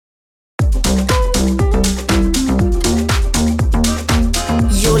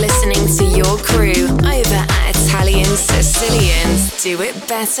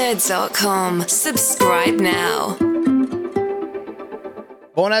doitbetter.com. Subscribe now.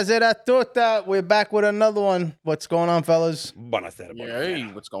 Buonasera tutta. We're back with another one. What's going on, fellas? Buonasera. Hey,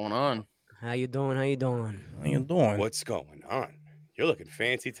 what's going on? How you doing? How you doing? What's going on? You're looking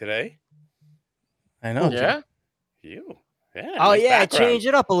fancy today. I know. Yeah. You. Yeah. Oh nice yeah, background. change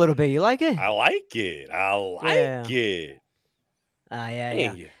it up a little bit. You like it? I like it. I like Yeah. it. Yeah.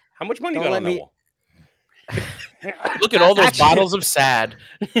 Hey, how much money Don't you got let on me- that wall? Look at all those Actually- bottles of sad.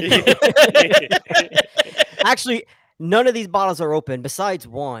 Actually, none of these bottles are open besides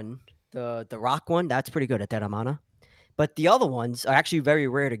one, the rock one. That's pretty good at Terramana. But the other ones are actually very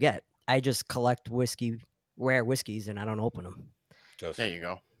rare to get. I just collect rare whiskeys, and I don't open them. There you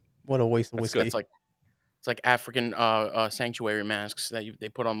go. What a waste of That's whiskey. good. It's like African sanctuary masks that they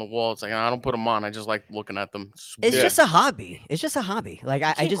put on the wall. It's like I don't put them on. I just like looking at them. It's Yeah. just a hobby. It's just a hobby. Like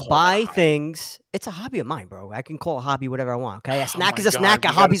I can't just call it a buy hobby. things. It's a hobby of mine, bro. I can call a hobby whatever I want. Okay, a snack my is a snack. God,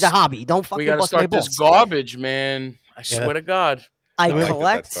 A we hobby's a gotta hobby. Don't we fucking gotta bust my start this balls. garbage, man. I swear to God. I like that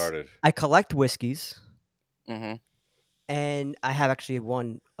collect. started. I collect whiskeys. Mm-hmm. And I have actually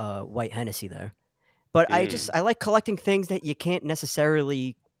one white Hennessy there. But I like collecting things that you can't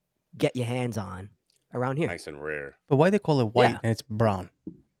necessarily get your hands on around here. Nice and rare. But why they call it white Yeah. and it's brown?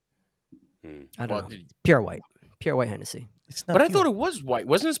 I don't Well, know. Pure white Hennessy. It's not But I pure. thought it was white.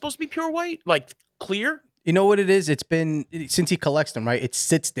 Wasn't it supposed to be pure white? Like clear? You know what it is? It's been since he collects them, right? It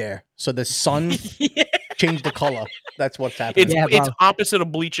sits there, so the sun changed the color. That's what's happening. It's Yeah, it's bro. opposite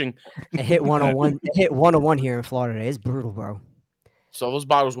of bleaching. It hit 101. It hit 101 here in Florida. It's brutal, bro. So those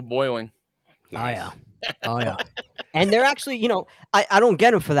bottles were boiling. Nice. Oh yeah. Oh yeah. And they're actually, I don't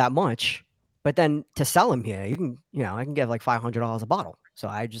get them for that much, but then to sell them here, I can get like $500 a bottle. So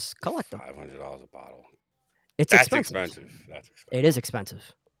I just collect them. $500 a bottle. It's That's expensive. That's expensive. It is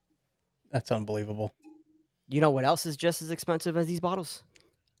expensive. That's unbelievable. You know what else is just as expensive as these bottles?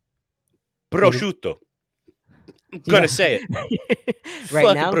 Prosciutto. I'm gonna say it. Right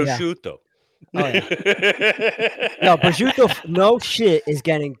Fucking now, yeah. prosciutto. Oh, No, prosciutto, no shit, is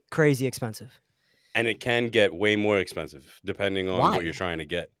getting crazy expensive. And it can get way more expensive depending on Why? what you're trying to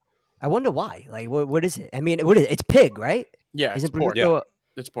get. I wonder why. Like, what is it? I mean, what is it? It's pig, right? Yeah, it's Isn't pork. prosciutto?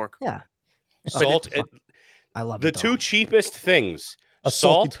 It's pork. Yeah. Salt. I love The it. two cheapest things, Salty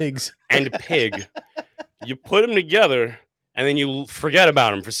salt pigs. and pig, you put them together and then you forget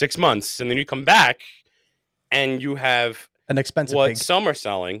about them for 6 months, and then you come back and you have An expensive what pig. some are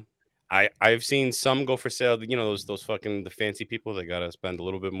selling. I've seen some go for sale. You know those fucking the fancy people. They gotta spend a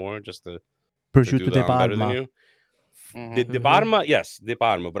little bit more just to do Prosciutto di that better than Parma. you. Mhm. The Parma, yes, the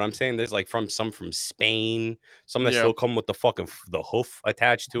Parma. But I'm saying there's like some from Spain, some that Yeah. still come with the fucking the hoof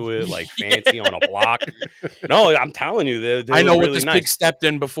attached to it, like fancy on a block. No, I'm telling you, they I know look what really this nice. pig stepped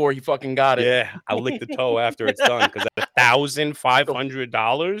in before he fucking got it. Yeah, I'll lick the toe after it's done because at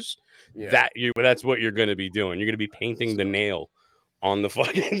 $1,500, Yeah. that's what you're gonna be doing. You're gonna be painting the nail on the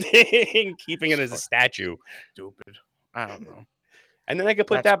fucking thing, keeping it as a statue, Stupid. I don't know. and then I could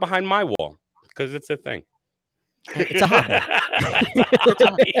put that behind my wall because it's a thing. It's a hobby.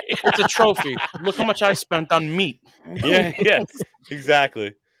 It's a trophy. Look how much I spent on meat. Yeah, yes,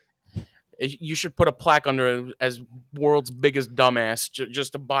 exactly. You should put a plaque under it as world's biggest dumbass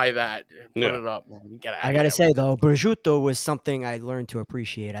just to buy that. Put Yeah. it up. Get out I of gotta here. say though, prosciutto was something I learned to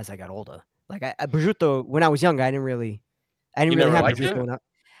appreciate as I got older. Like prosciutto, when I was younger, I didn't really You have never liked prosciutto. it? when I You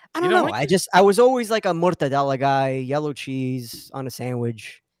don't don't know. like I was always like a mortadella guy, yellow cheese on a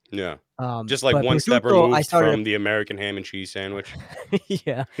sandwich. Yeah, just like but one step prosciutto, removed I started. from the American ham and cheese sandwich.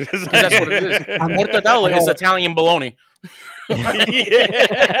 Yeah. Because that's what it is. Mortadella is Italian bologna. Yeah.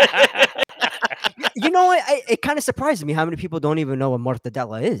 You know what? It kind of surprises me how many people don't even know what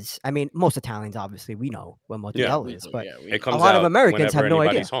mortadella is. I mean, most Italians, obviously, we know what mortadella is, but It comes lot of out Americans have whenever no idea.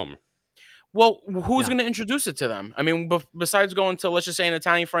 anybody's home. Well, who's Yeah. going to introduce it to them? I mean, besides going to, let's just say, an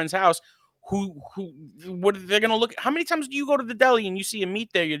Italian friend's house, what they're going to look? How many times do you go to the deli and you see a meat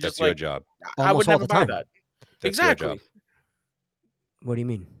there? You're That's just your like, job. I would Almost all never the buy time. that. That's Exactly. your job. What do you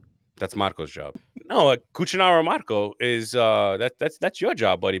mean? That's Marco's job. No, Cucinaro Marco is that's your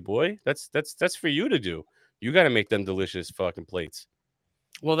job, buddy boy. That's for you to do. You got to make them delicious fucking plates.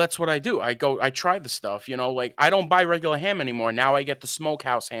 Well, that's what I do. I try the stuff, like I don't buy regular ham anymore. Now I get the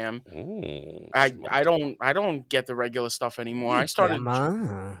smokehouse ham. Ooh, I don't get the regular stuff anymore. I started. Come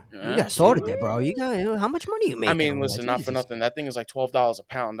on. You Yeah. got sorted there, bro. You got how much money you make? I mean, listen, not for nothing. That thing is like $12 a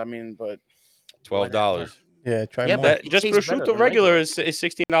pound. I mean, but $12. Yeah, try Yeah, more. but- That, just tastes better prosciutto than regular regular. is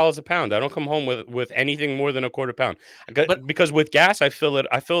 $16 a pound. I don't come home with anything more than a quarter pound. But- Because with gas, I fill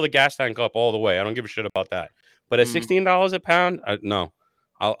the gas tank up all the way. I don't give a shit about that. But at $16 a pound, no,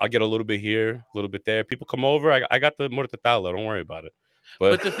 I'll get a little bit here, a little bit there. People come over. I got the mortadella. Don't worry about it.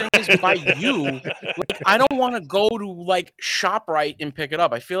 But the thing is, by you, like, I don't want to go to like ShopRite and pick it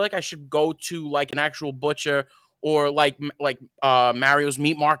up. I feel like I should go to like an actual butcher or like Mario's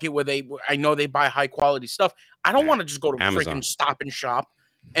Meat Market where I know they buy high quality stuff. I don't want to just go to Amazon. freaking Stop and Shop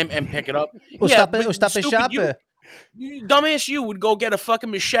and pick it up. Stop but and stupid shop. you, dumbass, you would go get a fucking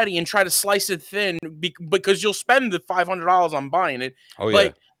machete and try to slice it thin because you'll spend the $500 on buying it. Oh yeah.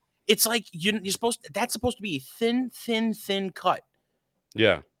 But it's like you're supposed. That's supposed to be a thin cut.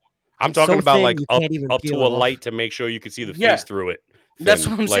 Yeah. I'm It's talking so about thin, like you up can't even to peel a it off. light to make sure you can see the Yeah. face through it. That's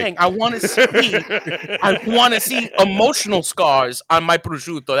Thin, what I'm like- saying. I want to see. I want to see emotional scars on my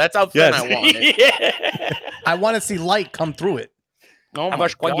prosciutto. That's how thin I want it. Yeah. I want to see light come through it. Oh How my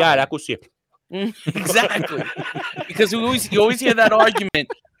much God. quagliare così? Exactly. Because you always hear that argument.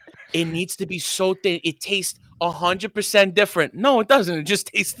 It needs to be so thin. It tastes 100% different. No, it doesn't. It just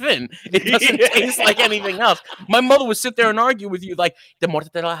tastes thin. It doesn't taste like anything else. My mother would sit there and argue with you like the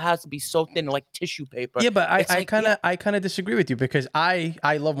mortadella has to be so thin, like tissue paper. Yeah, but It's like, I kind of disagree with you because I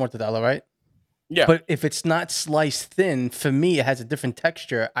love mortadella, right? yeah. But if it's not sliced thin, for me, it has a different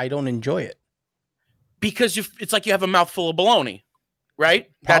texture. I don't enjoy it. Because it's like you have a mouthful of bologna,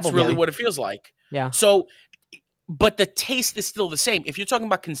 right? That's really Probably. what it feels like. Yeah. So, but the taste is still the same. If you're talking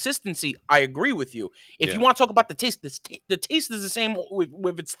about consistency, I agree with you. If Yeah. you want to talk about the taste, the taste is the same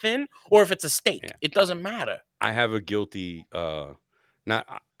if it's thin or if it's a steak. Yeah. It doesn't matter. I have a guilty what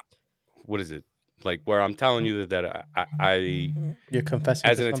is it? Like where I'm telling you that I You're confessing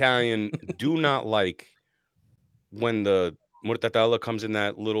as to an something. Italian do not like when the mortadella comes in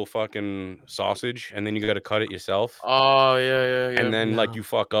that little fucking sausage and then you got to cut it yourself. Oh yeah. And then like No. you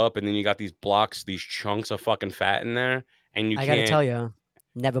fuck up and then you got these blocks, these chunks of fucking fat in there and you I can't. gotta tell you,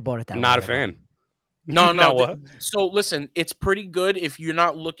 never bought it that way. Not a at all. fan. No. Now what? So listen, it's pretty good if you're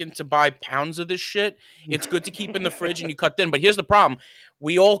not looking to buy pounds of this shit. It's good to keep in the fridge and you cut thin. But here's the problem: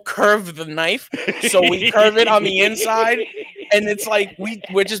 we all curve the knife, so we curve it on the inside, and it's like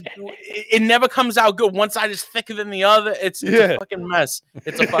we're just it never comes out good. One side is thicker than the other. It's a fucking mess.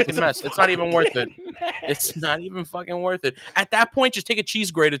 It's a fucking mess. It's not even worth it. It's not even fucking worth it. At that point, just take a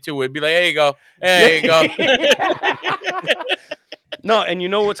cheese grater to it. Be like, there you go. There you go. No, and you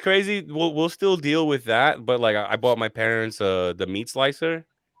know what's crazy? We'll still deal with that, but like I bought my parents the meat slicer.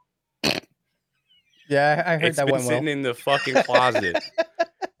 Yeah, I heard It's that been went well. sitting in the fucking closet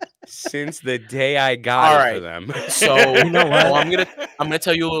since the day I got All it right. for them. So You know what? well, I'm gonna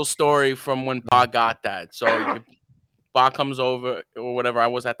tell you a little story from when Ba got that. So Ba comes over or whatever. I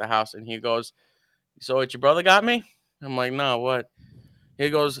was at the house and he goes, "So what your brother got me?" I'm like, "No, what?" He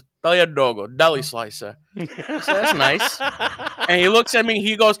goes, "Tagliadogo, deli slicer." I said, "That's nice." And he looks at me.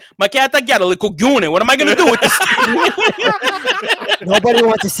 He goes, "Ma che tagliare coglione? What am I gonna do with this?" Nobody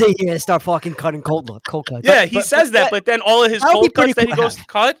wants to sit here and start fucking cutting cold cuts. Yeah, he says that, but then all of his that would be cold cuts pretty that he cool. goes to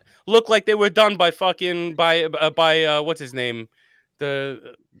cut look like they were done by fucking by what's his name, the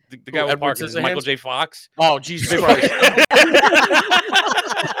guy with Edward Parkinson's, Scissorhands? Michael J. Fox. Oh, Jesus Christ!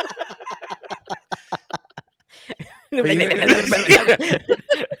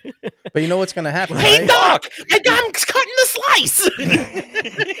 But you know what's gonna happen, Hey, right? Doc, I got him cutting the slice.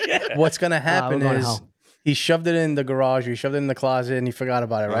 What's gonna happen going to is hell. he shoved it in the garage, he shoved it in the closet, and he forgot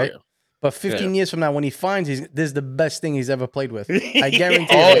about it, right? yeah. But 15 years from now, when he finds this is the best thing he's ever played with. I guarantee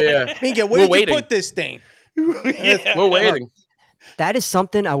Oh you. yeah, Minka, We're where did waiting. you put this thing? we're waiting. That is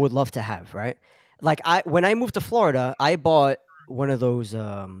something I would love to have, right? Like when I moved to Florida, I bought one of those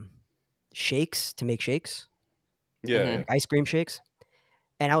shakes to make shakes, Yeah, like ice cream shakes.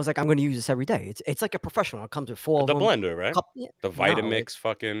 And I was like, I'm going to use this every day. It's like a professional. It comes with four the of them. blender, right? Yeah. The No, Vitamix,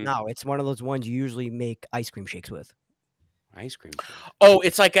 fucking No, it's one of those ones you usually make ice cream shakes with. ice cream. Oh,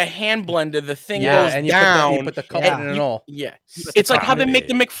 it's like a hand blender. The thing Yeah, goes and you down. put the cup Yeah. in it and all. Yeah, it's like how they make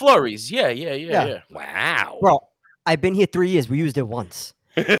the it. McFlurries. Yeah. Wow, Bro, I've been here 3 years. We used it once.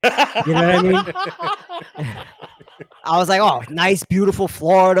 You know what I mean? I was like, oh, nice, beautiful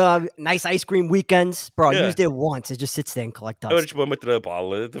Florida, nice ice cream weekends. Bro, I Yeah. used it once. It just sits there and collects Ora dust. ci puoi mettere le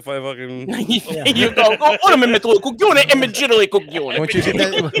palle, ti fai fucking... You go. Ora mi metto il coglione e mi giro il coglione. Why don't you give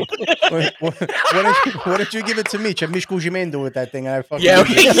that? Why don't you give it to me? C'è miscucimento with that thing. And I fucking Yeah.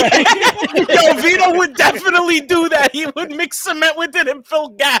 use it. Yo, Vito would definitely do that. He would mix cement with it and fill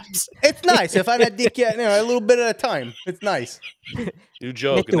gaps. It's nice if I had a little bit at a time. It's nice. You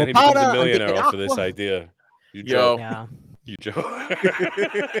joke, and Metto then he becomes a para, millionaire metto off of this acqua. idea. You Yo. joke. Yeah. You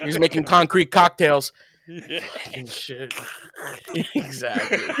joke. He's making concrete cocktails. Yeah. And shit.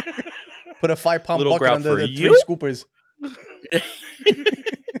 Exactly. Put a 5-pound Little bucket grout under for the you? 3 scoopers.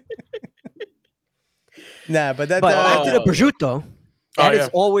 Nah, but that. But back to the prosciutto. That is yeah.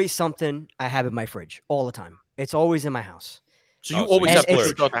 always something I have in my fridge all the time. It's always in my house. So you Oh, so always you have splurge.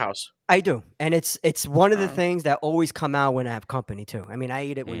 prosciutto at the house. I do, and it's one of the Oh. things that always come out when I have company too. I mean, I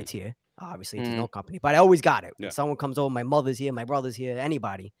eat it when Mm. it's here. Obviously, if there's no company, but I always got it. When Yeah. someone comes over, my mother's here, my brother's here,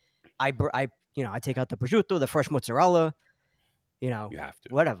 anybody, I take out the prosciutto, the fresh mozzarella, You have to.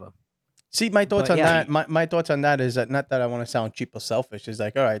 whatever. See, my thoughts But on yeah. that. My thoughts on that is that not that I want to sound cheap or selfish. Is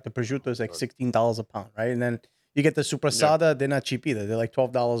like, all right, the prosciutto is like $16 a pound, right? And then you get the supersada. They're not cheap either. They're like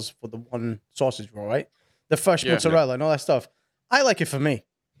 $12 for the one sausage roll, right? The fresh Yeah. mozzarella and all that stuff. I like it for me.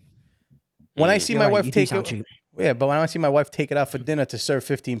 When I see You're my right, wife you do take sound it, cheap. yeah, but when I see my wife take it out for dinner to serve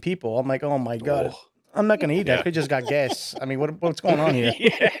 15 people, I'm like, oh my god, I'm not gonna eat that. Yeah. It just got gas. I mean, what's going on here?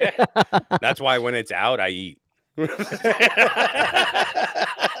 Yeah. That's why when it's out, I eat. You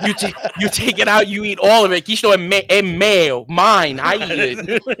take it out, you eat all of it. Quisto es male, mine. I eat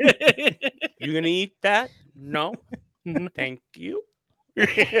it. You gonna eat that? No. Thank you. Can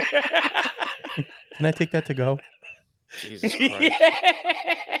I take that to go? Jesus Christ.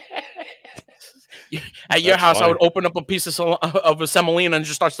 At your That's house, I funny. would open up a piece of a semolina and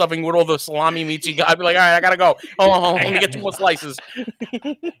just start stuffing with all the salami meats you got. I'd be like, all right, I gotta go. Hold on, let me get 2 more slices.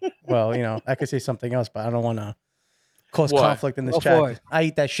 Well, I could say something else, but I don't want to cause What? conflict in this Go chat. for it. I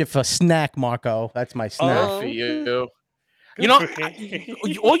eat that shit for snack, Marco. That's my snack. Oh. For you. Good You know, for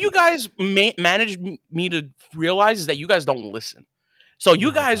you. all you guys manage me to realize is that you guys don't listen. So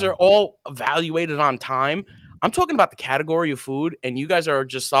you guys are all evaluated on time. I'm talking about the category of food, and you guys are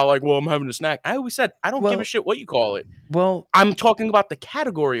just all like, well, I'm having a snack. I always said, I don't give Well- a shit what you call it. Well, I'm talking about the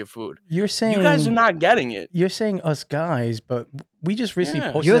category of food. you're saying You guys are not getting it. You're saying us guys, but we just recently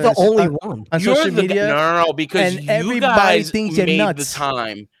Yeah. posted You're the on- only on, one. on You're social the media. no, because and you everybody guys thinks you're made nuts. the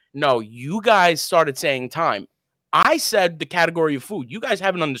time. No, you guys started saying time. I said the category of food. You guys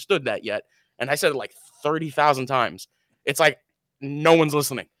haven't understood that yet, and I said it like 30,000 times. It's like no one's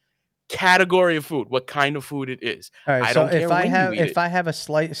listening. Category of food, what kind of food it is. All right, I so don't care if I when you have eat if it. I have a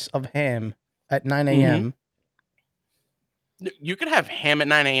slice of ham at 9 Mm-hmm. a.m., You could have ham at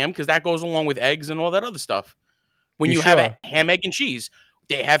 9 a.m. because that goes along with eggs and all that other stuff. When You you have sure? a ham, egg, and cheese,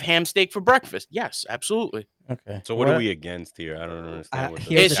 they have ham steak for breakfast. Yes, absolutely. okay. So what are we against here? I don't understand. What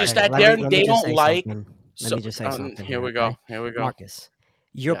Here's It's the just thing. that Let me they just don't say like- something. Let So, me just say something. Here we okay? go. Here we go. Marcus,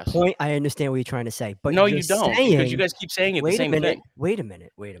 your Yes. point, I understand what you're trying to say, but No, you're you don't, saying, because you guys keep saying it the wait a same minute, thing. wait a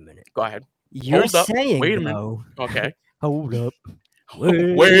minute, wait a minute. Go ahead. You're Hold up. saying, Wait a minute. though, Okay. hold up.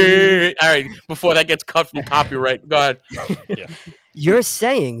 Wait. All right. Before that gets cut from copyright. Go ahead. You're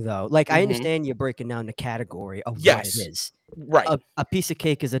saying, though, like, I Mhm. understand you're breaking down the category of Yes. what it is. Right. A piece of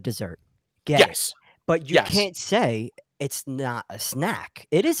cake is a dessert. Get it. Yes. But you Yes. can't say it's not a snack.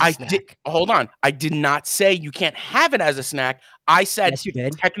 It is a I snack. did. Hold on. I did not say you can't have it as a snack. I said Yes, you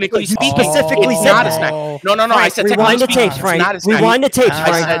did. technically You speaking, specifically it's said not a that. snack. Oh, No. I Frank, said rewind the technically tapes, speaking, Frank. it's not a snack. Rewind the tapes, I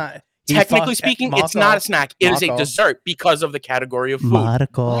Frank. said technically speaking, it's not a snack. It is a Marco. dessert because of the category of food.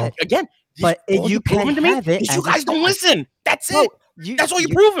 Marco. But- Again, But all you you're proving can to me have it is you as a guys don't snack. listen. That's Bro, it. That's all you're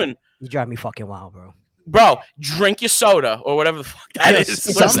proving. You drive me fucking wild, bro. Bro, drink your soda or whatever the fuck that Yes, is.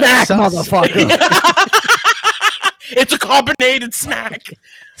 It's Some- a snack, some- motherfucker. It's a carbonated snack.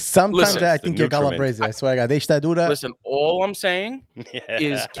 Sometimes Listen, I it's the think you're nutriment. calabrese. I swear to God. Deixa do that. Listen, all I'm saying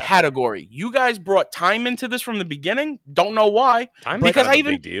is Yeah. category. You guys brought time into this from the beginning. Don't know why. Time Because because I I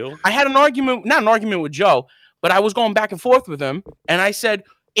even- big deal. I had an argument, not an argument with Joe, but I was going back and forth with him. And I said,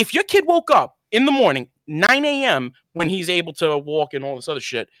 if your kid woke up in the morning, 9 a.m., when he's able to walk and all this other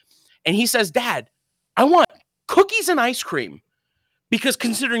shit, and he says, Dad, I want cookies and ice cream. Because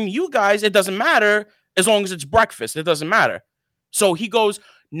considering you guys, it doesn't matter as long as it's breakfast. It doesn't matter. So he goes,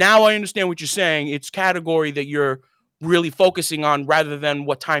 now I understand what you're saying. It's category that you're really focusing on rather than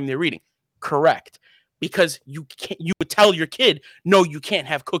what time they're eating. Correct. Because you would tell your kid, no, you can't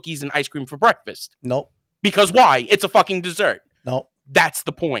have cookies and ice cream for breakfast. Nope. Because why? It's a fucking dessert. Nope. That's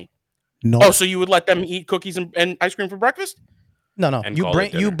the point. Nope. Oh, so you would let them eat cookies and ice cream for breakfast? No. And You call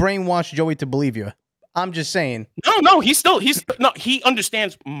it you dinner. brainwashed Joey to believe you. I'm just saying. No, he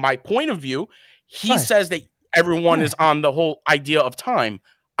understands my point of view. He Right. says that everyone Yeah. is on the whole idea of time.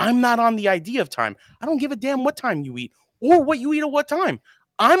 I'm not on the idea of time. I don't give a damn what time you eat or what you eat at what time.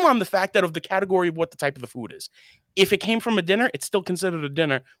 I'm on the fact that of the category of what the type of the food is. If it came from a dinner, it's still considered a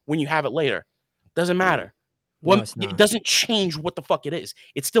dinner when you have it later. Doesn't matter. No, Well, it's it not. doesn't change what the fuck it is.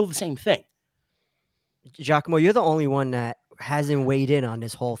 It's still the same thing. Giacomo, you're the only one that hasn't weighed in on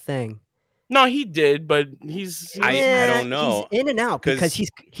this whole thing. No, he did, but he's I Yeah, don't know, He's in and out because 'cause-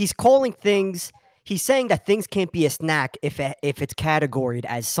 he's calling things. He's saying that things can't be a snack if it's categoried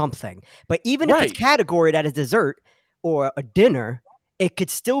as something. But even if it's Right. categoried as a dessert or a dinner, it could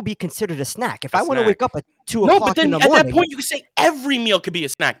still be considered a snack. If A I want to wake snack. up at 2 No, o'clock but then in the at morning, that point, you can say every meal could be a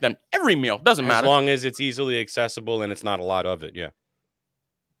snack. Then every meal doesn't As matter. long as it's easily accessible and it's not a lot of it. Yeah.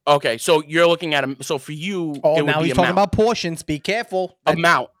 Okay, so you're looking at so for you, Oh, it would now be he's talking amount. about portions. Be careful. That-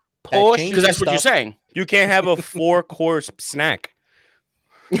 Amount, that Portion, changes because that's what you're stuff. saying. You can't have a 4-course snack.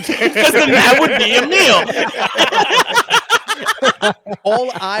 Because then that would be a meal.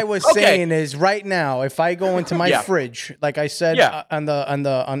 All I was Okay. saying is right now, if I go into my Yeah. fridge, like I said Yeah. on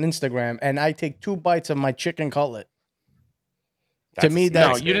Instagram, and I take 2 bites of my chicken cutlet, That's me, a that's-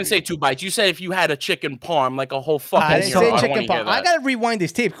 No, snack, you didn't baby. say 2 bites. You said if you had a chicken parm, like a whole fucking. I didn't so- say I don't chicken wanna hear parm. I that. gotta rewind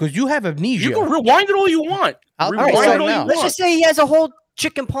this tape because you have amnesia. You can rewind it all you want. I'll Rewind do it it right all you now. want. let's just say he has a whole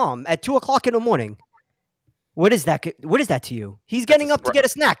chicken palm at 2 o'clock in the morning. What is that? What is that to you? He's getting up to get a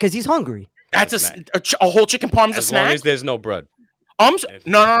snack because he's hungry. That's That's a whole chicken parm's a As long snack. as there's no bread.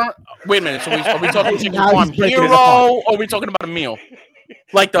 No. Wait a minute. So are we talking chicken Now he's parm breaking it hero, apart. or are we talking about a meal?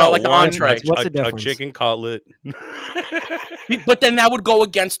 Like the No, like the one, entree. What's the a difference? chicken cutlet. But then that would go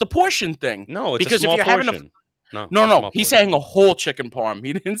against the portion thing. No, it's Because a if small you're having a- portion. No, No, a no. small He's portion. saying a whole chicken parm.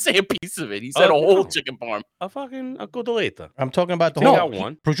 He didn't say a piece of it. He said a whole no. chicken parm. a cotoletta. I'm talking about the Take whole out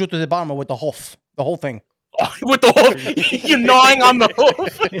one. prosciutto di Parma with the hoof, the whole thing. With the whole, you're gnawing on the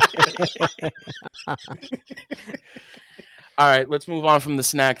hoof. All right, let's move on from the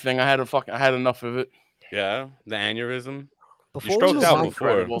snack thing. I had enough of it. Yeah, the aneurysm. Before we, stroked move out on,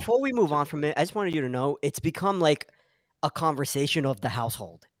 before. before we move on from it, I just wanted you to know it's become like a conversation of the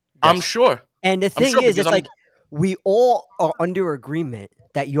household. I'm sure. And the I'm thing sure is, because it's like we all are under agreement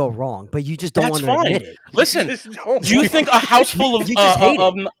that you're wrong, but you just don't That's want to fine. admit it. Listen, do you think a house full of You just hate it.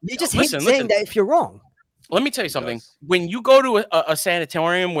 of- You just listen, hate saying listen. that if you're wrong. Let me tell you something. does. When you go to a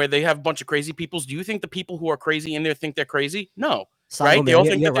sanitarium where they have a bunch of crazy people, do you think the people who are crazy in there think they're crazy? No, right? Simon, They all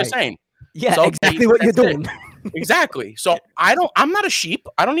you're- think you're that they're right. sane. Yeah, So exactly what you're that's it. doing. Exactly. So I'm not a sheep.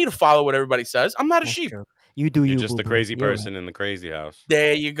 I don't need to follow what everybody says. I'm not a That's sheep. true. You do You're you. just the boo-boo. crazy You're right. person in the crazy house.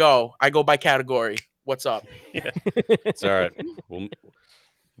 There you go. I go by category. What's up? It's all right.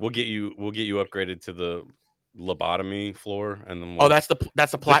 We'll get you upgraded to the lobotomy floor, and then Oh, that's the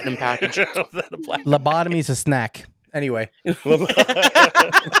platinum package. Lobotomy is a snack. Anyway, But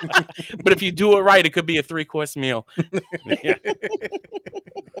if you do it right, it could be a 3-course meal. Yeah.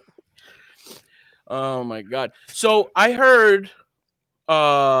 Oh my god. So I heard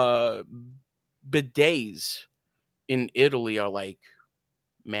bidets in Italy are like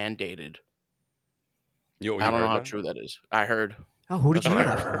mandated. You I don't know heard how that? true that is. I heard Oh, who did you hear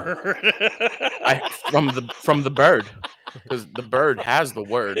that from? from the bird, because the bird has the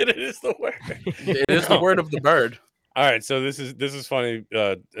word. It is the word. It is the word of the bird. All right, so this is funny,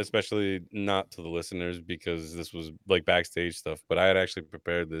 especially not to the listeners because this was like backstage stuff. But I had actually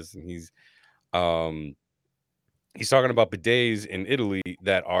prepared this, and he's talking about bidets in Italy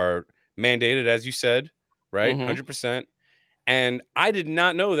that are mandated, as you said, right, Mhm. 100%. And I did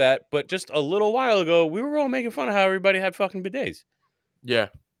not know that, but just a little while ago, we were all making fun of how everybody had fucking bidets. Yeah.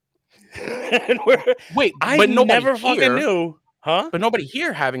 And Wait, I but nobody never here, fucking knew, huh? But nobody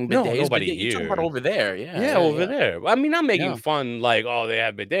here having No, bidets. nobody but you're talking about here. over there. Yeah. Yeah, over there. I mean, I'm making Yeah. fun like, oh, they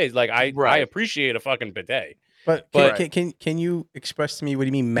have bidets. Like, I Right. appreciate a fucking bidet. but But- can you express to me what do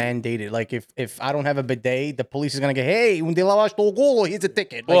you mean mandated? Like if I don't have a bidet, the police is gonna get, hey, un de lavaste el culo, here's a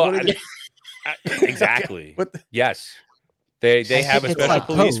ticket. Like, Well, what is it? exactly. What the- Yes. They I have a think it's special like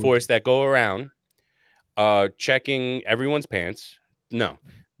police code. force that go around checking everyone's pants. No.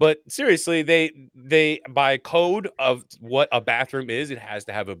 But seriously, they by code of what a bathroom is, it has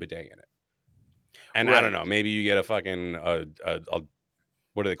to have a bidet in it. And I don't Right. know, maybe you get a fucking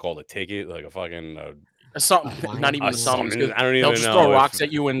what do they call it? A ticket, like a fucking Something, fine. not even a the summons. summons. 'Cause I don't even they'll know. just throw if- rocks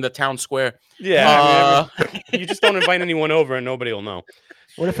at you in the town square. Yeah, Uh, I mean, you just don't invite anyone over, and nobody will know.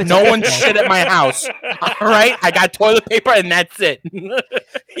 What if it's no like- one shit at my house. All right, I got toilet paper and that's it.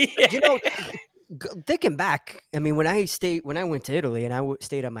 You know, thinking back, I mean, when I went to Italy and I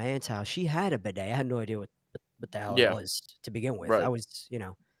stayed at my aunt's house, she had a bidet. I had no idea what the hell Yeah. it was to begin with. Right. I was,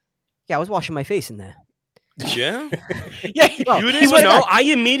 I was washing my face in there. Yeah, Yeah, Well, you he didn't went know. back. I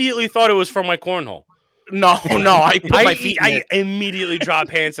immediately thought it was from my cornhole. no, I put my feet in I it. immediately dropped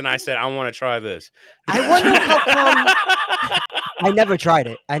pants and I said, I want to try this. I wonder how come I never tried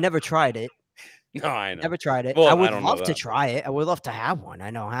it. No, I know. Never tried it. Well, I I would don't know love to that. try it. I would love to have one. I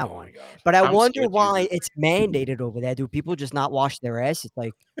know I have Oh one. my gosh. But I I'm wonder scared to why use it. it's mandated over there. Do people just not wash their ass? It's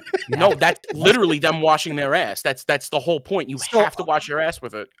like you No, have to- that's literally them washing their ass. That's the whole point. You So- have to wash your ass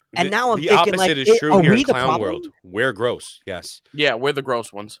with it. And now I'm the thinking, opposite like, is it- true are here we in the Clown problem? World. We're gross. Yes, Yeah, we're the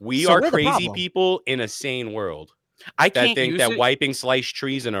gross ones. we So are we're the crazy problem. people in a sane world I that can't think use that it. wiping sliced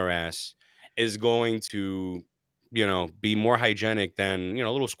trees in our ass is going to be more hygienic than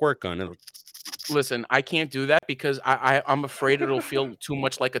a little squirt gun. Listen, I can't do that because I'm afraid it'll feel too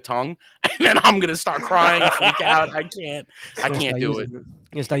much like a tongue, and then I'm gonna start crying, freak out. I can't do it. You're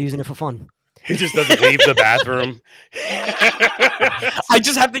gonna start using it for fun. He just doesn't leave the bathroom. I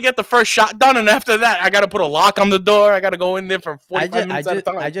just have to get the first shot done, and after that, I got to put a lock on the door. I got to go in there for 45 minutes at a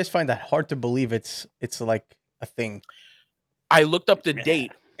time. I just find that hard to believe it's like a thing. I looked up the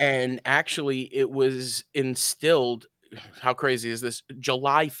date, and actually, it was instilled. How crazy is this?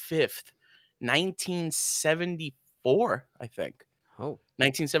 July 5th, 1974, I think. Oh,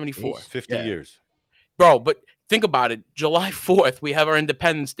 1974. 50 years. Bro, but think about it. July 4th, we have our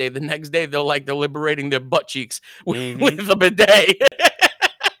Independence Day. The next day, they're liberating their butt cheeks with a bidet.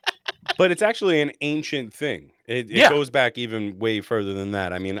 But it's actually an ancient thing. It goes back even way further than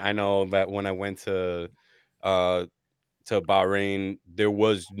that. I mean, I know that when I went to Bahrain, there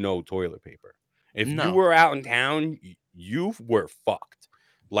was no toilet paper. If you were out in town, you were fucked.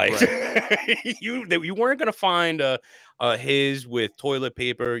 Like you weren't gonna find a his with toilet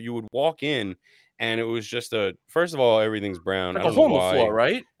paper. You would walk in, and it was just first of all, everything's brown. Like I don't a hole know in the why. floor,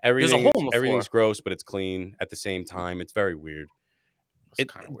 right? There's a hole in the Everything's floor. gross, but it's clean at the same time. It's very weird.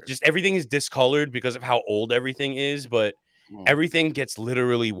 It's kind of weird. Just everything is discolored because of how old everything is, but everything gets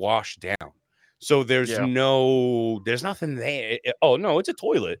literally washed down. So there's nothing there. Oh no, it's a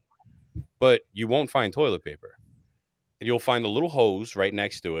toilet, but you won't find toilet paper. And you'll find a little hose right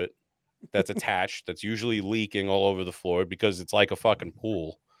next to it that's attached, that's usually leaking all over the floor because it's like a fucking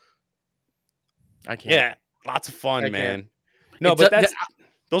pool. I can't. Yeah, lots of fun, man. No, but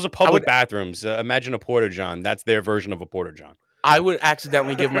those are public bathrooms. Imagine a porta-john. That's their version of a porta-john. I would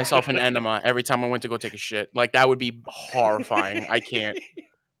accidentally give myself an enema every time I went to go take a shit. Like, that would be horrifying. I can't.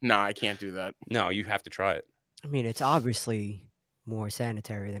 No, I can't do that. No, you have to try it. I mean, it's obviously more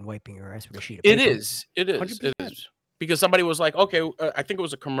sanitary than wiping your ass with a sheet of paper. It is. 100%. Because somebody was like, okay, I think it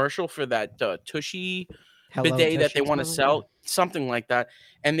was a commercial for that Tushy bidet that they want to sell, something like that.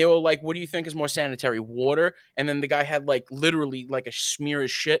 And they were like, what do you think is more sanitary, water? And then the guy had literally a smear of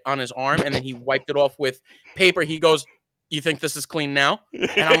shit on his arm, and then he wiped it off with paper. He goes, you think this is clean now?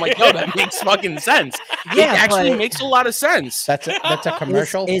 And I'm like, yo, that makes fucking sense. Yeah, it actually makes a lot of sense. That's a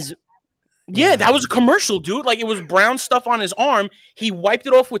commercial? Yeah, that was a commercial, dude. It was brown stuff on his arm. He wiped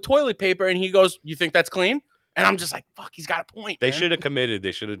it off with toilet paper, and he goes, you think that's clean? And I'm just like, fuck, he's got a point. They should have committed.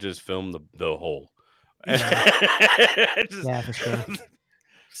 They should have just filmed the hole. Yeah, for sure.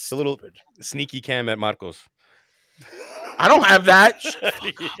 It's a little sneaky cam at Marcos. I don't have that.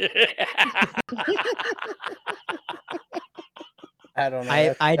 I don't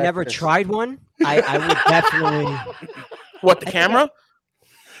know. I never tried one. I would definitely. What, the camera?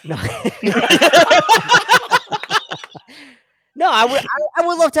 No. No, I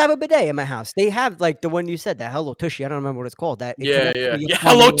would love to have a bidet in my house. They have the one you said, that Hello Tushy. I don't remember what it's called. Yeah.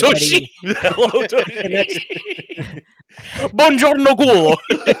 Hello Tushy. Hello Tushy. Buongiorno culo.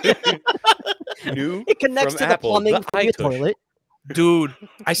 It connects to the plumbing for your toilet. Dude,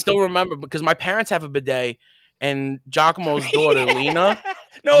 I still remember because my parents have a bidet, and Giacomo's daughter Lena.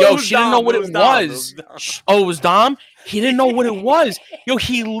 She didn't know what it was. Oh, it was Dom? He didn't know what it was. Yo,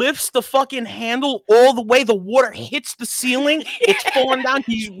 he lifts the fucking handle all the way. The water hits the ceiling. It's falling down.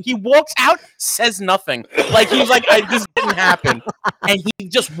 He walks out, says nothing. He's like, this didn't happen. And he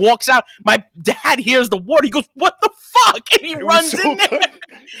just walks out. My dad hears the water. He goes, what the fuck? And he runs in there.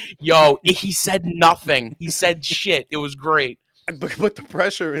 Yo, he said nothing. He said shit. It was great. But the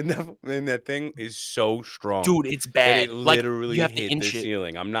pressure in that thing is so strong, dude. It's bad. It literally hit the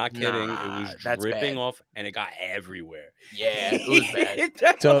ceiling. I'm not kidding. It was dripping off, and it got everywhere. Yeah, it was bad.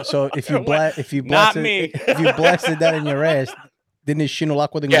 So if you blasted that in your ass, then it's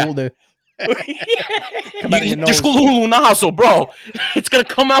shinolak with the gulda. Bro, it's gonna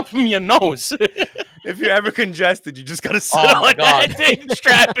come out from your nose. If you're ever congested, you just gotta sit on that thing,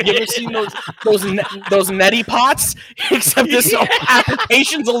 strap it. You ever seen those neti pots? Except this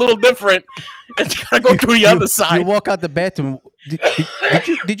application's a little different. It's gotta go through the other side. You walk out the bathroom.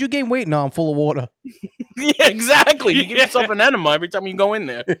 Did you gain weight? No, I'm full of water. Yeah, exactly. You give yourself an enema every time you go in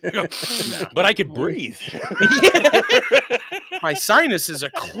there. But I could breathe. My sinuses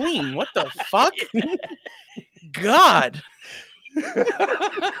are clean. What the fuck? God.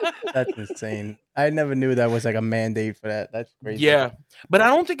 That's insane. I never knew that was a mandate for that. That's crazy. Yeah, but I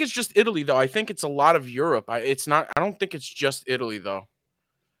don't think it's just Italy though. I think it's a lot of Europe. I don't think it's just Italy though,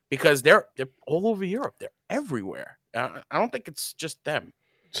 because they're all over Europe. They're everywhere. I don't think it's just them.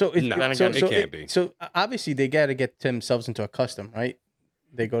 So it can't be. So obviously they got to get themselves into a custom, right?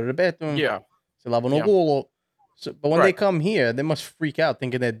 They go to the bathroom. Yeah. So, but when they come here, they must freak out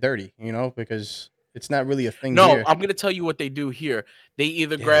thinking they're dirty, because It's not really a thing No, here. I'm gonna tell you what they do here. They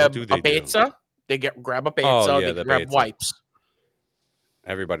either Yeah, grab what do a they do? pizza, grab a pizza, Oh, yeah, they the grab pizza. wipes.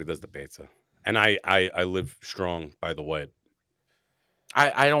 Everybody does the pizza, and I live strong by the wipe.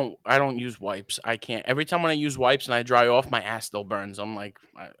 I don't use wipes. I can't. Every time when I use wipes and I dry off, my ass still burns. I'm like,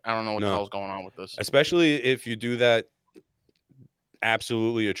 I don't know what the No. hell's going on with this. Especially if you do that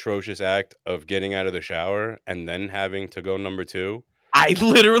absolutely atrocious act of getting out of the shower and then having to go number 2. I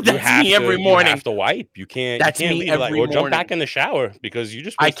literally, You that's have me to, every you morning. have to wipe. You can't. That's you can't me leave like every or jump back morning. in the shower because you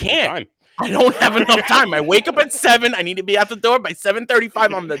just I wasted your can't. time. I don't have enough time. I wake up at 7. I need to be out the door by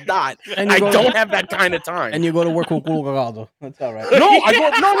 7:35 on the dot. And you I go- don't have that kind of time. And you go to work with culo cagado. That's all right. No, I go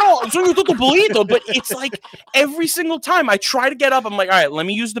no. So you tutto pulito, but it's like every single time I try to get up, I'm like, all right, let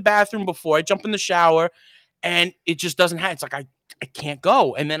me use the bathroom before I jump in the shower, and it just doesn't happen. It's like I can't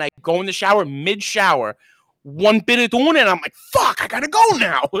go, and then I go in the shower mid shower, one bit of doing it, and I'm like, fuck, I gotta go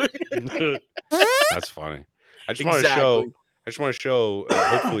now. That's funny. I just want to show.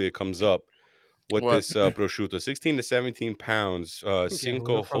 Hopefully, it comes up. What this prosciutto, 16 to 17 pounds,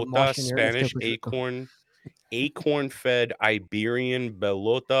 cinco jota Spanish acorn-fed Iberian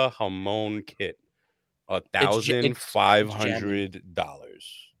Bellota Jamon kit, $1,500.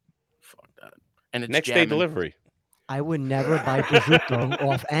 Fuck that. And it's Next day jamming. delivery. I would never buy prosciutto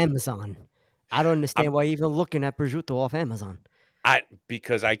off Amazon. I don't understand why you're even looking at prosciutto off Amazon.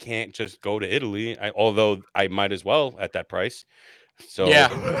 Because I can't just go to Italy. Although I might as well at that price. So Yeah,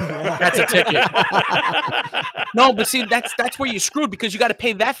 that's a ticket. No, but see, that's where you're screwed because you got to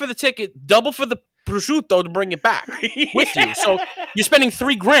pay that for the ticket, double for the prosciutto to bring it back with you. So you're spending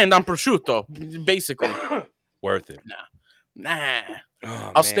 $3,000 on prosciutto, basically. Worth it. Nah.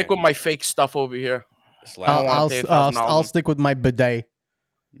 Oh, I'll stick with my fake stuff over here. I'll stick with my bidet.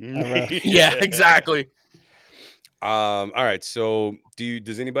 Yeah, exactly. All right. So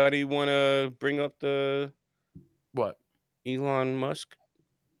does anybody want to bring up the What? Elon Musk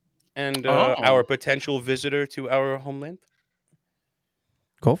and our potential visitor to our homeland?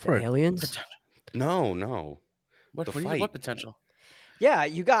 Go for it. Aliens? No. What potential? Yeah,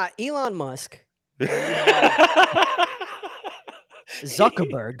 you got Elon Musk,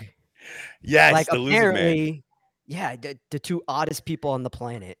 Zuckerberg. Yes, like the lizard man. apparently, yeah, the two oddest people on the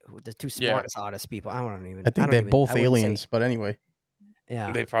planet, the two smartest, oddest people. I think they're both aliens, but anyway.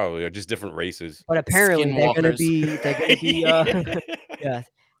 Yeah, They probably are just different races. but apparently they're gonna be Yeah.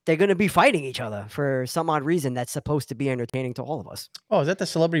 they're gonna be fighting each other for some odd reason that's supposed to be entertaining to all of us. Oh, is that the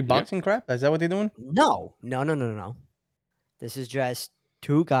celebrity boxing crap? Is that what they're doing? No. This is just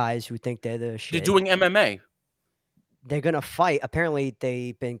two guys who think they're the shit. They're doing MMA. They're gonna fight. Apparently,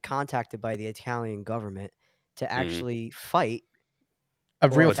 they've been contacted by the Italian government to actually fight A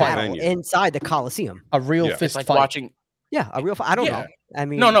real battle fight. inside the Coliseum. A real Yeah. fist It's like fight. a real fight. I don't know. I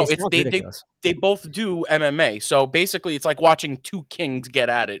mean, No, it it's sounds ridiculous. they both do MMA. So basically, it's like watching two kings get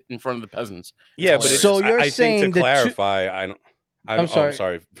at it in front of the peasants. Yeah, but So you're I saying think the to two- clarify, I'm sorry. I'm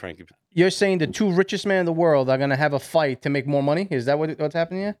sorry, Frankie. You're saying the two richest men in the world are gonna have a fight to make more money? Is that what's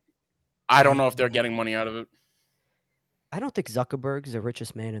happening here? I don't know if they're getting money out of it. I don't think Zuckerberg's the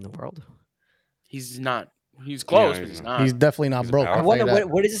richest man in the world. He's not. He's close, Yeah, but he's he's not. not. He's definitely not He's broke. powerful. I I'll wonder tell you that.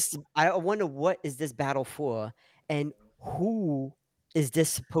 what is this. I wonder what is this battle for, and who is this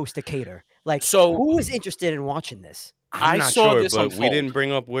supposed to cater? Like, So- who is interested in watching this? I'm I not saw sure, this but we unfold. didn't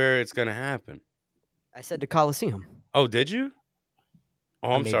bring up where it's gonna happen. I said the Coliseum. Oh, did you?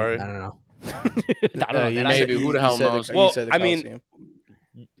 Oh, I'm Maybe, sorry. I don't know. Uh, I don't know. you Did said- I? Maybe. Who the hell said knows? you Well, said the I mean, Coliseum.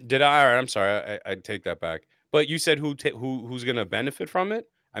 Did I? All right, I'm sorry. I take that back. But you said who's gonna benefit from it?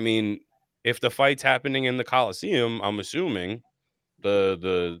 I mean, if the fight's happening in the Coliseum, I'm assuming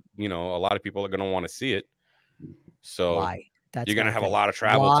the a lot of people are gonna want to see it. So Why? That's you're gonna my have a thing. lot of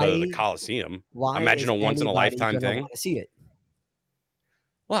travel to the Why- Coliseum. Why Imagine is a once in a anybody lifetime gonna thing. wanna see it.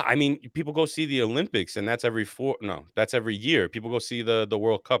 Well, I mean, people go see the Olympics, and that's every year. People go see the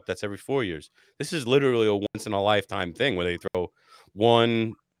World Cup, that's every 4 years. This is literally a once in a lifetime thing where they throw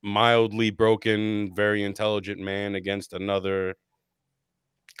one mildly broken, very intelligent man against another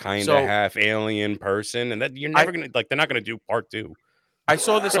kind of half alien person, and that you're never gonna they're not gonna do part 2. I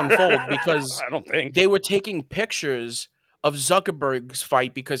saw this unfold because I don't think they were taking pictures of Zuckerberg's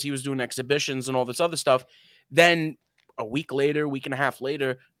fight because he was doing exhibitions and all this other stuff. Then a week and a half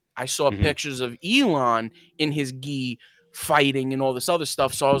later, I saw pictures of Elon in his gi fighting and all this other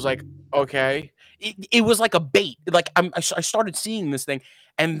stuff. So I was like, okay. It was like a bait. Like I started seeing this thing,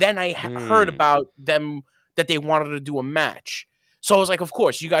 and then I heard about them that they wanted to do a match. So I was like, of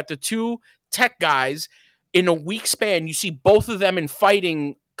course, you got the two tech guys in a week span. You see both of them in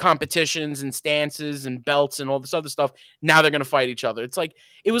fighting competitions and stances and belts and all this other stuff. Now they're gonna fight each other. It's like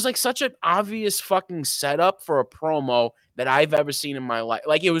it was like such an obvious fucking setup for a promo that I've ever seen in my life.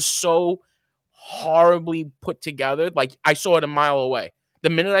 Like it was so horribly put together. Like I saw it a mile away.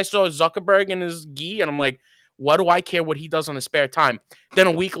 The minute I saw Zuckerberg and his gi, and I'm like, what do I care what he does on his spare time? Then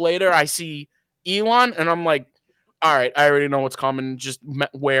a week later, I see Elon, and I'm like, all right, I already know what's coming. Just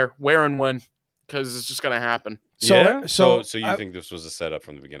where and when, because it's just gonna happen. So you think this was a setup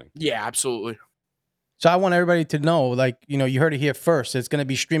from the beginning? Yeah, absolutely. So I want everybody to know, like, you know, you heard it here first. It's going to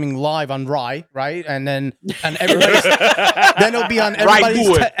be streaming live on Rye, right? And then everybody's, then it'll be on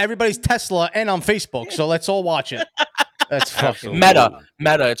everybody's Tesla and on Facebook. So let's all watch it. That's fucking Meta.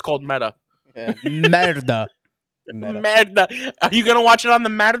 It's called Meta. Yeah. Merda. Merda. Are you gonna watch it on the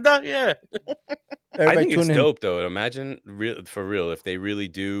Merda? Yeah. I think it's dope though. Imagine for real if they really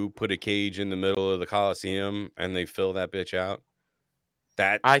do put a cage in the middle of the Coliseum and they fill that bitch out.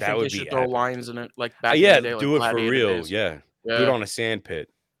 I that think would they should be throw epic. lions in it, like back Yeah, in the day, do like it for real. days. Yeah, do it on a sand pit.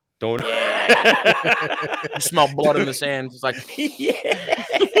 Don't You smell blood in the sand. It's like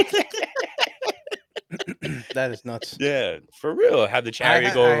That is nuts. Yeah, for real. Have the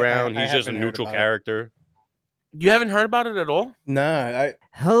chariot go around. He's just a neutral character. You haven't heard about it at all? No.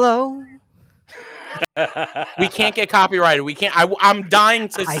 Hello. We can't get copyrighted. We can't. I'm dying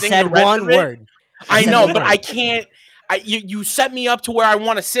to I sing said the rest one of it. word. I know, but I can't. You set me up to where I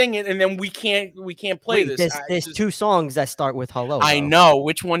want to sing it, and then we can't play Wait, this. There's two songs that start with hello. I though. know.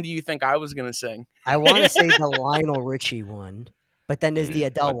 Which one do you think I was gonna sing? I want to say the Lionel Richie one, but then there's the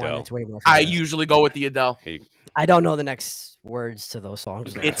Adele one. That's way more famous. I usually go with the Adele. I don't know the next words to those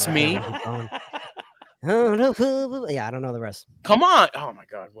songs. It's me. Yeah, I don't know the rest. Come on. Oh my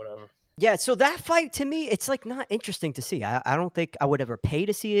God. Whatever. Yeah, so that fight to me, it's like not interesting to see. I don't think I would ever pay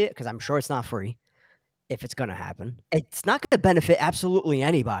to see it because I'm sure it's not free. If it's gonna happen, it's not gonna benefit absolutely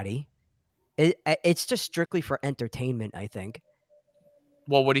anybody. It's just strictly for entertainment, I think.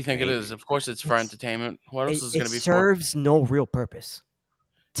 Well, what do you think it is? Of course, it's for entertainment. What else is it going to be for? It serves no real purpose.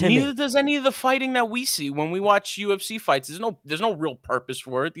 Neither does any of the fighting that we see when we watch UFC fights. There's no real purpose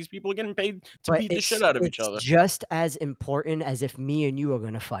for it. These people are getting paid to beat the shit out of each other. It's just as important as if me and you are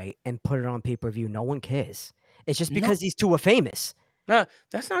going to fight and put it on pay-per-view. No one cares. It's just because these two are famous. No,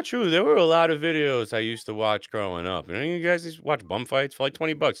 that's not true. There were a lot of videos I used to watch growing up. And you guys used to watch bum fights for like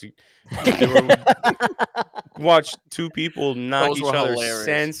 $20. Watch two people knock each other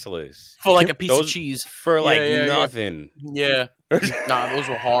senseless for like a piece of cheese for like nothing. Yeah, nah, those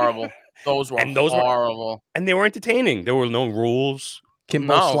were horrible. Those were horrible, and they were entertaining. There were no rules.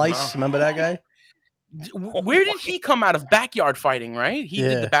 Kimbo Slice, remember that guy? Where did he come out of? Backyard fighting, right? He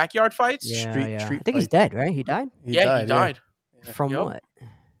did the backyard fights. Street I think he's dead, right? He died. He died. Yeah. From what?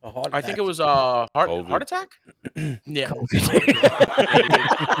 I think it was a heart attack. Yeah.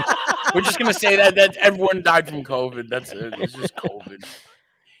 We're just gonna say that everyone died from COVID. That's it. It's just COVID.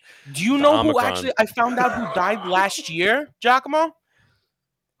 Do you know who actually? I found out who died last year, Giacomo.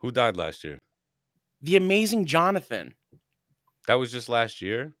 Who died last year? The Amazing Jonathan. That was just last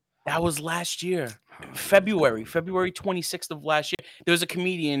year. That was last year, February 26th of last year. There was a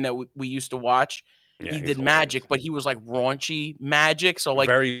comedian that we used to watch. Yeah, he did magic, but he was like raunchy magic. So like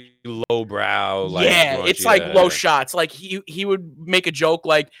very lowbrow. Like, yeah, raunchy, it's like low shots. Like he would make a joke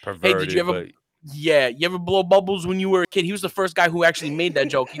like, perverted, "Hey, did you ever?" Yeah, you ever blow bubbles when you were a kid? He was the first guy who actually made that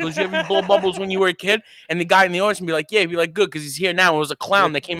joke. He goes, "You ever blow bubbles when you were a kid?" And the guy in the audience would be like, "Yeah," he'd be like, "Good," because he's here now. It was a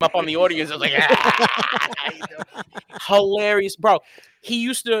clown that came up on the audience. I was like, hilarious, bro. He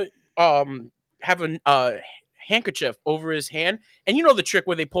used to have a handkerchief over his hand, and you know the trick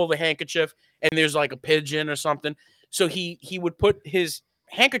where they pull the handkerchief and there's like a pigeon or something. So he would put his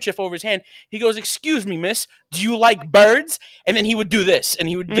handkerchief over his hand. He goes, "Excuse me, miss, do you like birds?" And then he would do this, and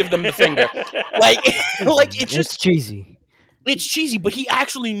he would give them the finger. like it's just cheesy. It's cheesy, but he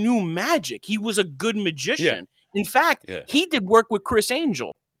actually knew magic. He was a good magician. Yeah. In fact, he did work with Chris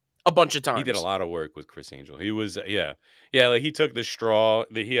Angel a bunch of times. He did a lot of work with Chris Angel. He was like he took the straw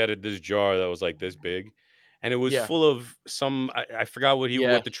that he had this jar that was like this big, and it was full of some I forgot what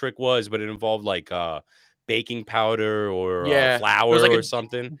the trick was, but it involved like baking powder or flour like or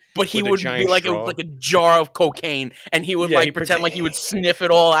something. But he would be like a jar of cocaine, and he would like pretend like he would sniff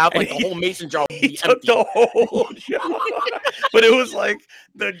it all out, like the whole mason jar would be empty. The whole jar, but it was like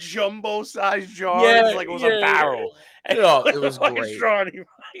the jumbo size jar. Like it was a barrel. And it was like great.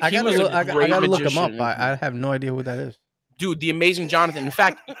 I gotta look him up. I have no idea who that is. Dude, the Amazing Jonathan. In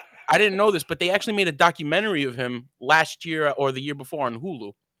fact, I didn't know this, but they actually made a documentary of him last year or the year before on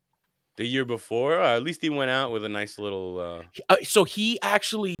Hulu. The year before, at least he went out with a nice little. So he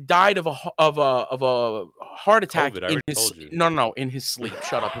actually died of a heart attack COVID, I in already his told you. no, in his sleep.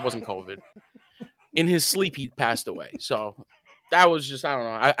 Shut up. It wasn't COVID. In his sleep, he passed away. So that was just, I don't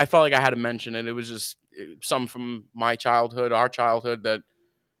know. I felt like I had to mention it. It was just something from my childhood, our childhood, that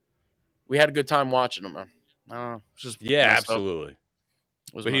we had a good time watching him, man. I don't know. It's just Yeah, messed up. absolutely. It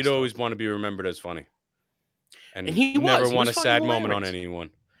was But he'd messed up. always want to be remembered as funny. And he never was want a fucking sad moment on hilarious. anyone.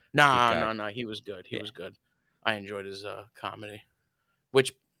 Nah. He was good. He Yeah. was good. I enjoyed his comedy.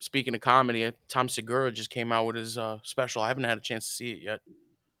 Which, speaking of comedy, Tom Segura just came out with his special. I haven't had a chance to see it yet.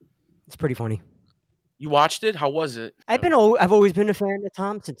 It's pretty funny. You watched it? How was it? I've always been a fan of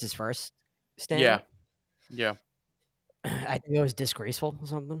Tom since his first stand. Yeah. I think it was disgraceful or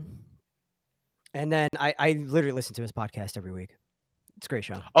something. And then I literally listen to his podcast every week. It's a great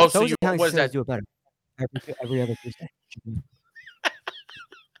show. Oh, so you Italian what is Sisters that? do it better every other Tuesday.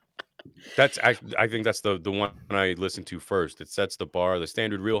 That's I think that's the one I listen to first. It sets the bar, the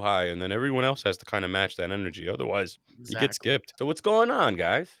standard real high, and then everyone else has to kind of match that energy. Otherwise, you get skipped. So what's going on,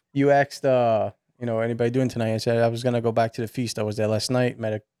 guys? You asked, anybody doing tonight? I said I was gonna go back to the feast. I was there last night.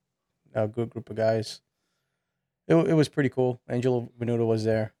 Met a good group of guys. It was pretty cool. Angelo Venuto was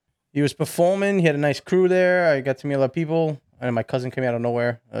there. He was performing. He had a nice crew there. I got to meet a lot of people. And my cousin came out of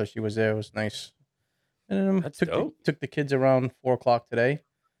nowhere. She was there. It was nice. And That's dope. took the kids around 4:00 today.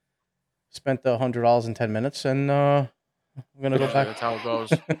 Spent $100 in 10 minutes, and I'm gonna go back. That's how it goes.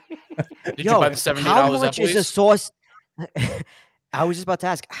 Did Yo, you buy the $70 how much is the please? sauce? I was just about to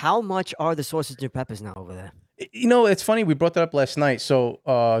ask, how much are the sausage and peppers now over there? It's funny. We brought that up last night.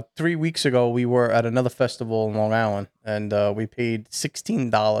 So 3 weeks ago, we were at another festival in Long Island, and we paid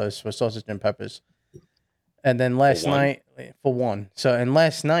 $16 for sausage and peppers. And then last night for one. And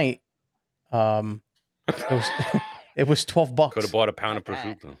last night, it was $12. Could have bought a pound of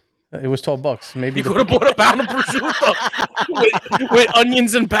prosciutto. It was $12. Maybe You could have bought a pound of prosciutto with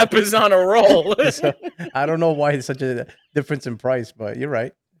onions and peppers on a roll. So, I don't know why it's such a difference in price, but you're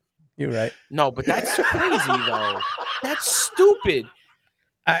right. You're right. No, but that's crazy though. That's stupid.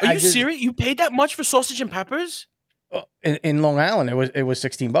 Are you serious? You paid that much for sausage and peppers? In Long Island, it was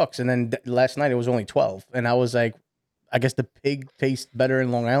 $16, and then last night it was only 12, and I was like, I guess the pig tastes better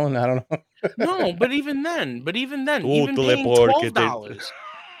in Long Island. I don't know. No, but even then, even paying $12.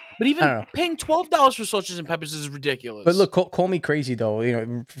 But even paying $12 for sausage and peppers is ridiculous. But look, call me crazy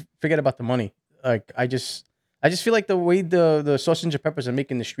though. Forget about the money. Like I just feel like the way the sausage and peppers are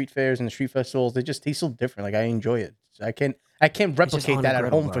making the street fairs and the street festivals, they just taste so different. Like I enjoy it. So I can't replicate that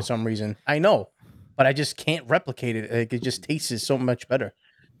at home for some reason. I know, but I just can't replicate it. Like it just tastes so much better.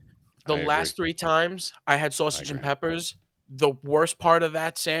 The last 3 times I had sausage and peppers, the worst part of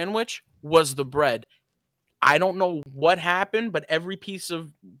that sandwich was the bread. I don't know what happened, but every piece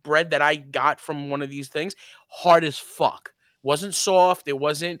of bread that I got from one of these things, hard as fuck. Wasn't soft. It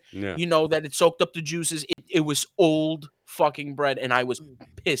wasn't, that it soaked up the juices. It was old fucking bread, and I was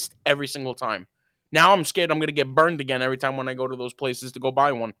pissed every single time. Now I'm scared I'm going to get burned again every time when I go to those places to go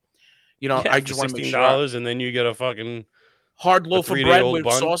buy one. I just want to make sure. $16, and then you get a fucking hard loaf of bread with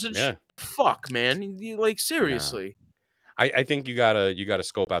bun. sausage. Yeah. Fuck, man. Like, seriously. I think you gotta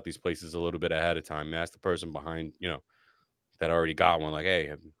scope out these places a little bit ahead of time. Ask the person behind, that already got one. Like,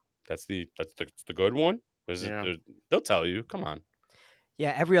 hey, that's the good one. They'll tell you. Come on.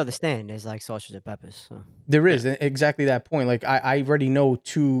 Yeah, every other stand is like sausage and peppers. So. There is exactly that point. Like I already know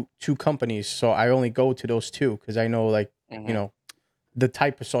two companies, so I only go to those two because I know the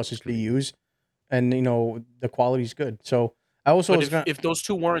type of sausage they use, and the quality's good. So I also if those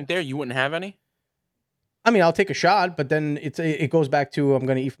two weren't there, you wouldn't have any. I mean, I'll take a shot, but then it goes back to I'm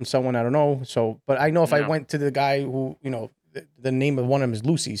going to eat from someone I don't know. So, but I know if I went to the guy who, the name of one of them is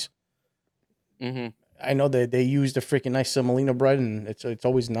Lucy's. Mm-hmm. I know that they use the freaking nice semolina bread, and it's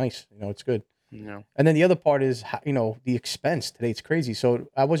always nice. It's good. Yeah. And then the other part is, the expense today. It's crazy. So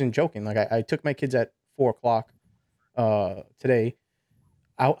I wasn't joking. Like I took my kids at 4:00 today.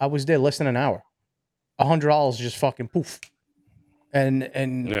 I was there less than an hour. $100 just fucking poof.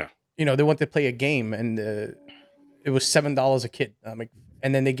 And yeah. They went to play a game, and it was $7 a kid.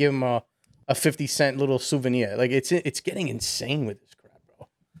 And then they give them a 50-cent little souvenir. Like it's getting insane with this crap, bro.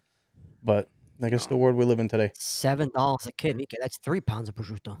 But I guess the world we live in today. $7 a kid, Mika. That's 3 pounds of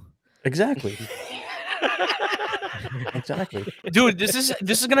prosciutto. Exactly. Exactly. Dude, this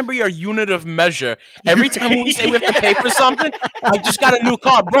is gonna be our unit of measure. Every time we say we have to pay for something, I just got a new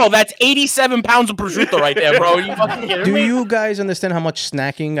car, bro. That's 87 pounds of prosciutto right there, bro. You fucking kidding me? Do you guys understand how much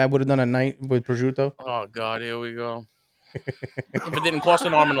snacking I would have done at night with prosciutto? Oh God, here we go. If it didn't cost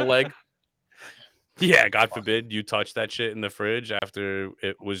an arm and a leg. Yeah, God forbid you touch that shit in the fridge after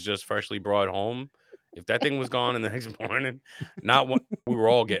it was just freshly brought home, If that thing was gone in the next morning, not one, we were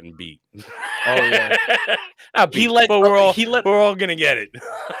all getting beat. Oh yeah. Not beat, but we're all gonna get it.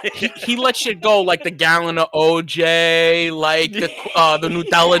 he let shit go like the gallon of OJ, like the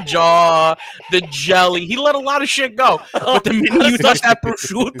Nutella jar, the jelly. He let a lot of shit go. But the minute you touch that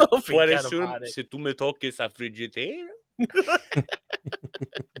prosciutto, forget about it. Se tu me toques a frigideira,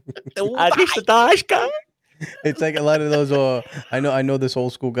 It's like a lot of those. I know this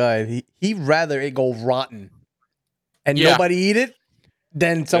old school guy. He'd rather it go rotten, and nobody eat it,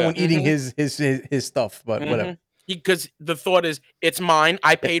 than someone eating his stuff. But whatever. Because the thought is, it's mine.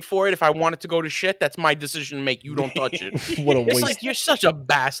 I paid for it. If I want it to go to shit, that's my decision to make. You don't touch it. What a waste! It's like you're such a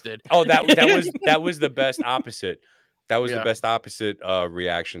bastard. Oh, that was the best opposite. That was the best opposite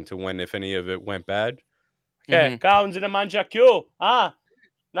reaction to when, if any of it went bad. Mhm. Caos in the mangiacchio.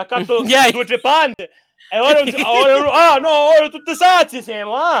 Yeah. Due pande. No, tutte sazi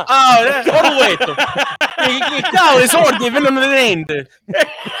siamo. Oh, that's orletto. Ciao, esordi, vengono dentro.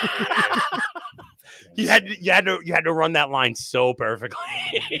 You had to run that line so perfectly.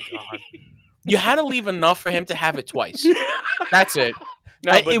 You had to leave enough for him to have it twice. That's it.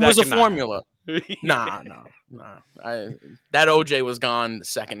 But It that was a cannot. formula. Nah. That OJ was gone the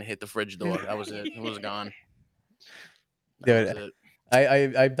second it hit the fridge door. That was it. It was gone. That was it.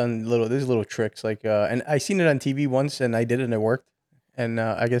 I've done little tricks like and I seen it on TV once and I did it and it worked, and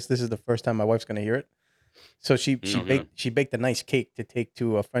I guess this is the first time my wife's gonna hear it. So she baked a nice cake to take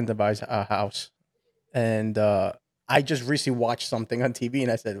to a friend of ours house, and I just recently watched something on TV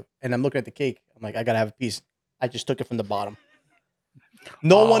and I said, and I'm looking at the cake, I'm like, I gotta have a piece. I just took it from the bottom.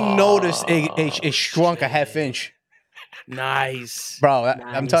 No one noticed it shrunk a half inch. Nice, bro.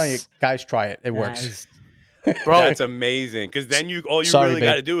 I'm telling you, guys, try it. It works. Bro, that's amazing. Because then all you really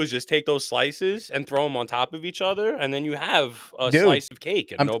got to do is just take those slices and throw them on top of each other, and then you have a slice of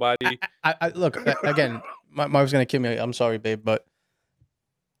cake. And nobody. I look again. My wife's gonna kill me. I'm sorry, babe, but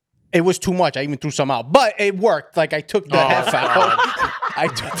it was too much. I even threw some out, but it worked. Like I took the half out. I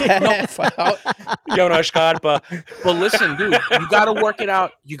took the half out. Yo, no scarpa. But listen, dude, you gotta work it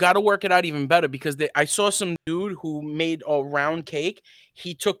out. You gotta work it out even better because I saw some dude who made a round cake.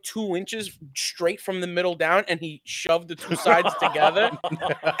 He took 2 inches straight from the middle down and he shoved the two sides together,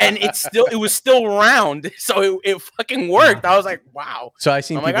 and it was still round. So it fucking worked. I was like, wow. So I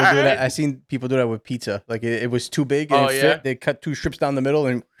seen people do that. I seen people do that with pizza. Like it was too big and it fit. They cut 2 strips down the middle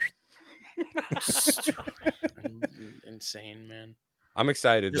and insane, man. I'm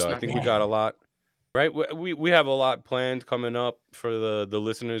excited though. I think we got a lot. Right, we have a lot planned coming up for the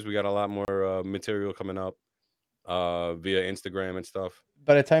listeners. We got a lot more material coming up via Instagram and stuff.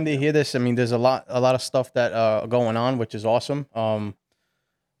 By the time they hear this, I mean, there's a lot of stuff that going on, which is awesome.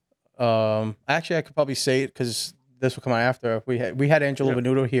 Actually, I could probably say it because this will come out after. We had Angelo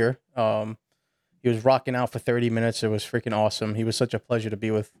Venuto here. He was rocking out for 30 minutes. It was freaking awesome. He was such a pleasure to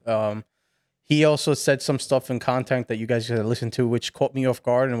be with. He also said some stuff in content that you guys gotta listen to, which caught me off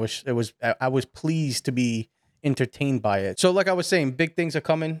guard, and I was pleased to be entertained by it. So, like I was saying, big things are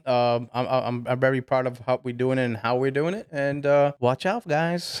coming. I'm very proud of how we're doing it and how we're doing it. And watch out,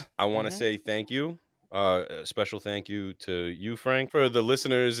 guys. I want to say thank you. A special thank you to you, Frank. For the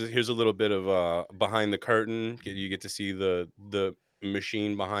listeners, here's a little bit of behind the curtain. You get to see the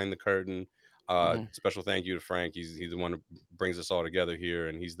machine behind the curtain. Special thank you to Frank. He's the one who brings us all together here,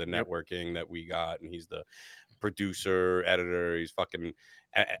 and he's the networking that we got, and he's the producer, editor. He's fucking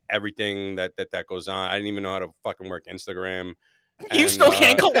everything that goes on. I didn't even know how to fucking work Instagram. You still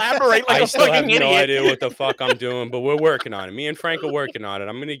can't collaborate like I a still fucking have idiot. no idea what the fuck I'm doing, but we're working on it. Me and Frank are working on it.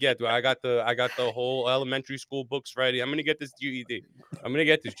 I'm gonna get. I got the whole elementary school books ready. I'm gonna get this GED. I'm gonna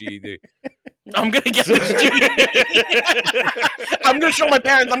get this GED. I'm gonna get this GED. I'm gonna show my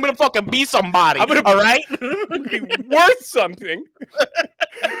parents. I'm gonna fucking be somebody. All right, be worth something.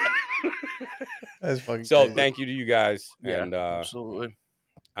 That's fucking. So crazy. thank you to you guys, and absolutely.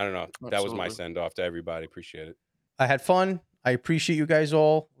 I don't know. That was my send off to everybody. Appreciate it. I had fun. I appreciate you guys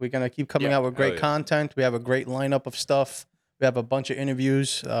all. We're gonna keep coming out with great content. We have a great lineup of stuff. We have a bunch of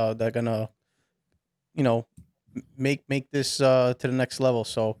interviews that are gonna, make this to the next level.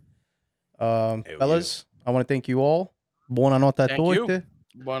 So, fellas, I want to thank you all. Buonanotte a tutti.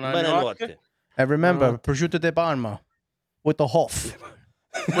 Buonanotte. And remember, prosciutto di Parma with the Hof.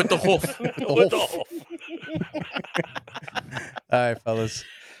 With the hoof. All right, fellas.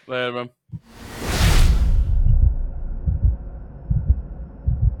 Later, man.